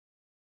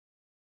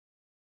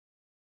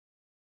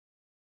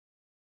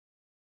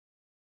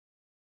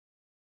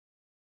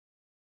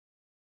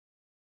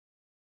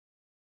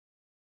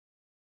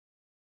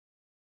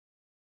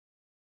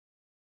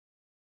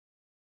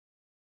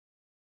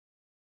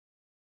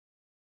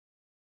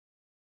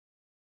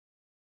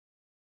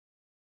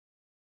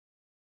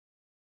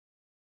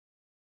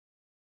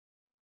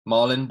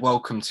Marlin,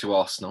 welcome to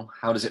Arsenal.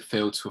 How does it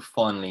feel to have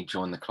finally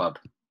joined the club?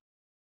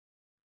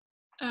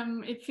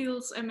 It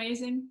feels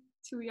amazing,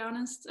 to be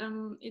honest.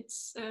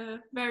 It's a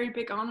very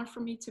big honor for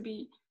me to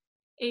be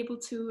able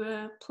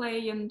to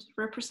play and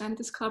represent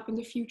this club in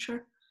the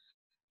future.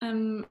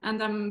 And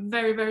I'm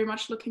very, very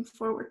much looking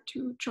forward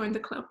to join the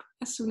club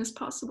as soon as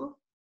possible.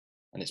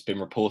 And it's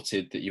been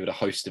reported that you had a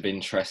host of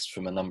interest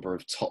from a number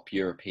of top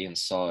European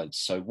sides.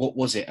 So what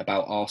was it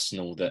about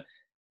Arsenal that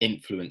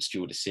influenced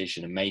your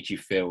decision and made you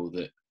feel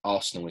that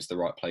Arsenal is the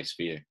right place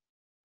for you?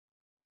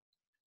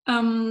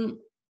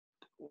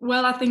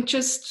 Well, I think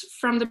just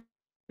from the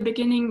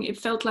beginning, it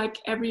felt like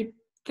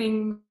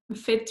everything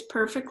fit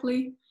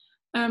perfectly.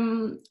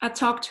 I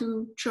talked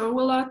to Joe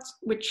a lot,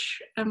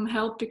 which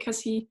helped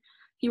because he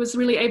was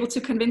really able to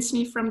convince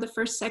me from the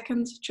first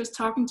second, just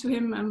talking to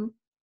him,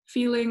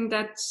 feeling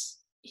that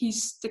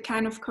he's the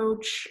kind of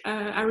coach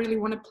I really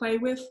want to play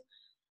with.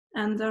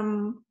 And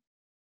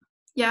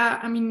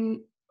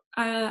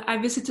I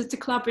visited the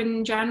club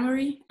in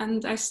January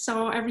and I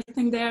saw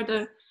everything there,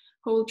 the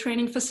whole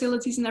training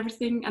facilities and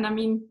everything. And I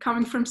mean,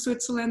 coming from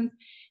Switzerland,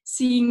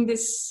 seeing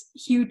this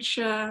huge,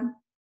 all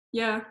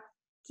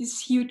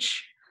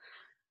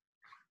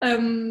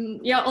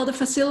the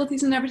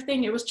facilities and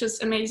everything, it was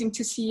just amazing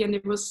to see. And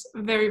it was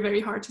very, very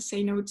hard to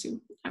say no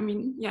to. I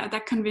mean, yeah,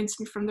 that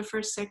convinced me from the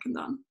first second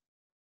on.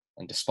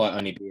 And despite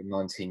only being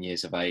 19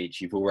 years of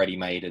age, you've already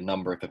made a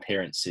number of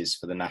appearances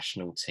for the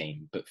national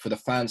team. But for the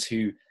fans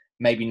who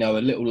maybe know a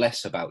little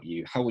less about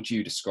you, how would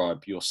you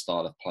describe your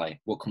style of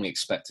play? What can we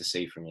expect to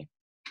see from you?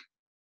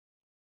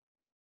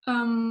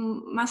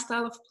 My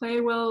style of play,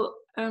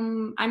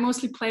 I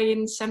mostly play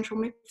in central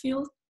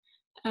midfield.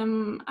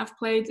 I've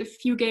played a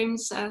few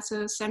games as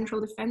a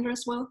central defender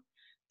as well,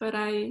 but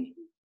I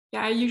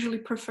usually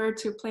prefer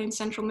to play in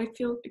central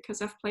midfield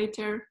because I've played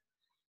there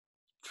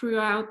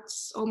throughout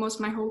almost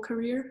my whole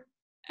career.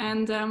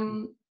 And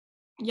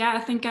I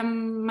think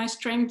my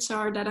strengths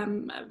are that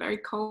I'm a very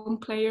calm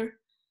player.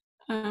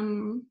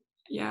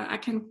 I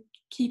can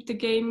keep the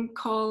game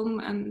calm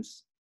and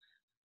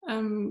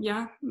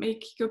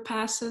make good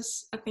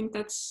passes. I think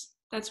that's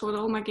what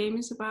all my game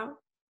is about.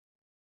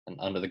 And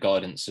under the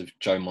guidance of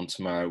Joe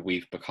Montemurro,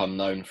 we've become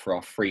known for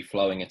our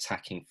free-flowing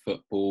attacking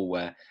football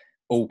where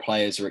all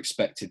players are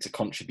expected to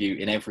contribute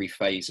in every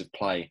phase of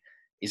play.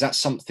 Is that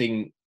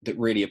something that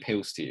really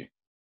appeals to you?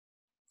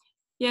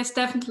 Yes,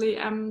 definitely.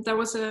 That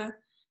was a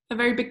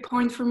very big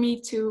point for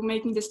me to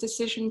making this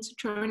decision to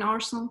join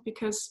Arsenal,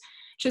 because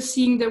just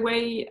seeing the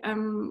way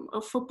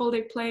of football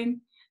they play,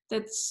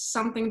 that's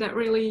something that I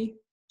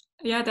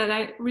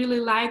really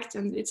liked,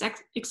 and it's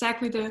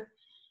exactly the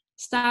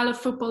style of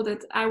football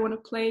that I want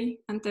to play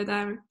and that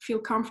I feel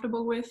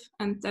comfortable with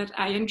and that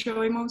I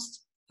enjoy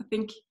most. I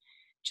think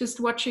just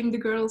watching the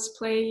girls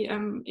play,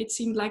 it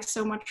seemed like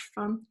so much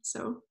fun.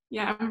 So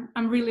yeah,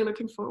 I'm really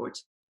looking forward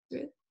to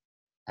it.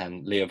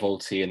 And Leah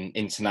Volti, an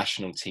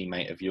international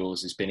teammate of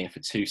yours, has been here for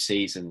 2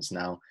 seasons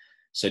now.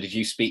 So did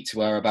you speak to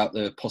her about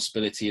the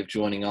possibility of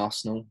joining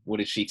Arsenal? What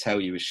did she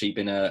tell you? Has she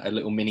been a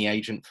little mini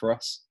agent for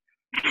us?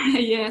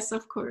 Yes,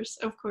 of course.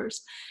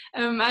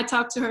 I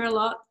talked to her a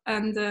lot,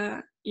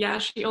 and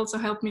she also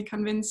helped me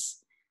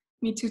convince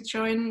me to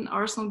join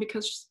Arsenal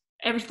because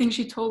everything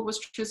she told was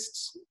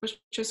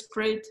just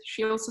great.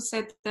 She also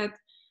said that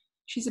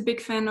she's a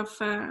big fan of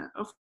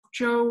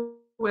Joe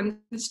and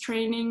his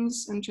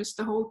trainings and just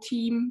the whole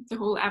team, the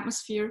whole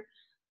atmosphere.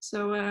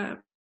 So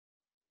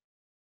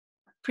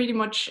pretty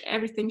much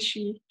everything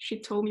she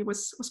told me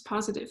was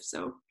positive.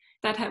 So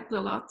that helped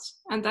a lot.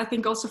 And I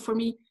think also for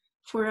me,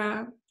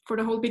 for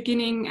the whole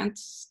beginning and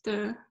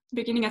the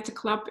beginning at the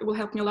club, it will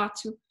help me a lot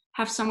to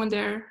have someone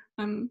there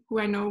who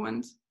I know.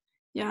 And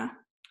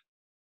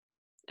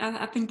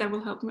I think that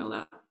will help me a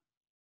lot.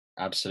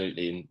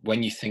 Absolutely. And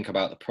when you think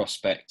about the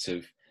prospect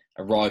of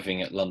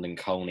arriving at London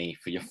Colney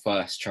for your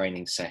first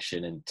training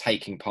session and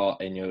taking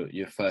part in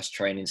your first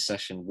training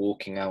session,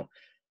 walking out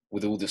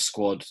with all the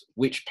squad,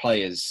 which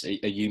players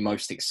are you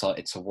most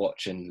excited to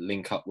watch and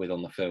link up with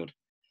on the field?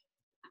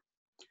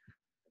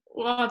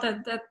 Well,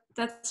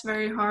 that's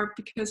very hard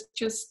because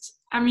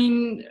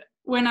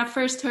when I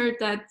first heard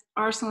that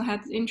Arsenal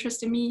had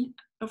interest in me,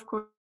 of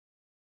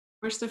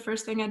course, the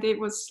first thing I did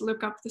was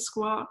look up the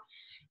squad.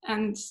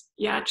 And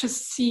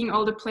just seeing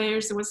all the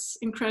players, it was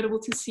incredible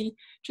to see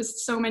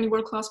just so many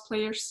world-class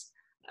players.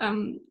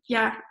 I'm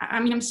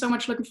so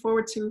much looking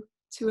forward to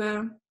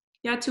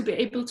be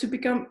able to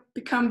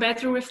become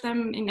better with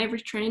them in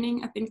every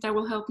training. I think that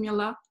will help me a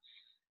lot.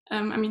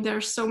 There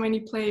are so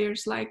many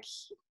players like,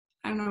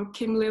 I don't know,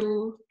 Kim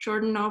Little,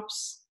 Jordan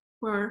Nobbs,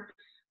 who are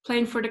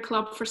playing for the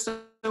club for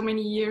so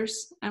many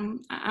years.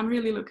 I'm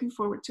really looking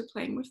forward to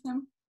playing with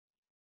them.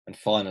 And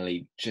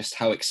finally, just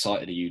how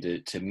excited are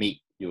you to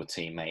meet your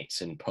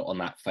teammates and put on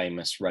that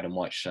famous red and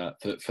white shirt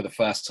for the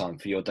first time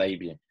for your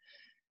debut?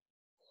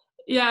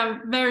 Yeah,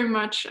 very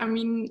much.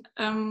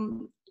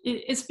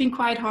 It's been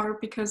quite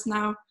hard because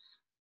now,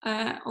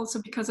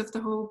 also because of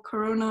the whole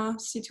Corona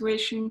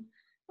situation,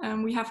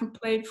 we haven't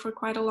played for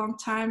quite a long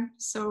time.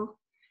 So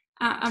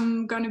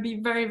I'm going to be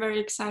very, very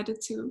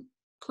excited to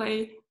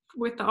play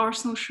with the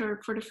Arsenal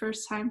shirt for the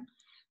first time.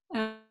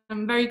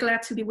 I'm very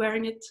glad to be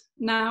wearing it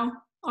now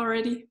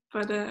already,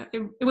 but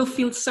it will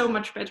feel so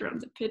much better on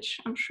the pitch,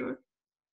 I'm sure.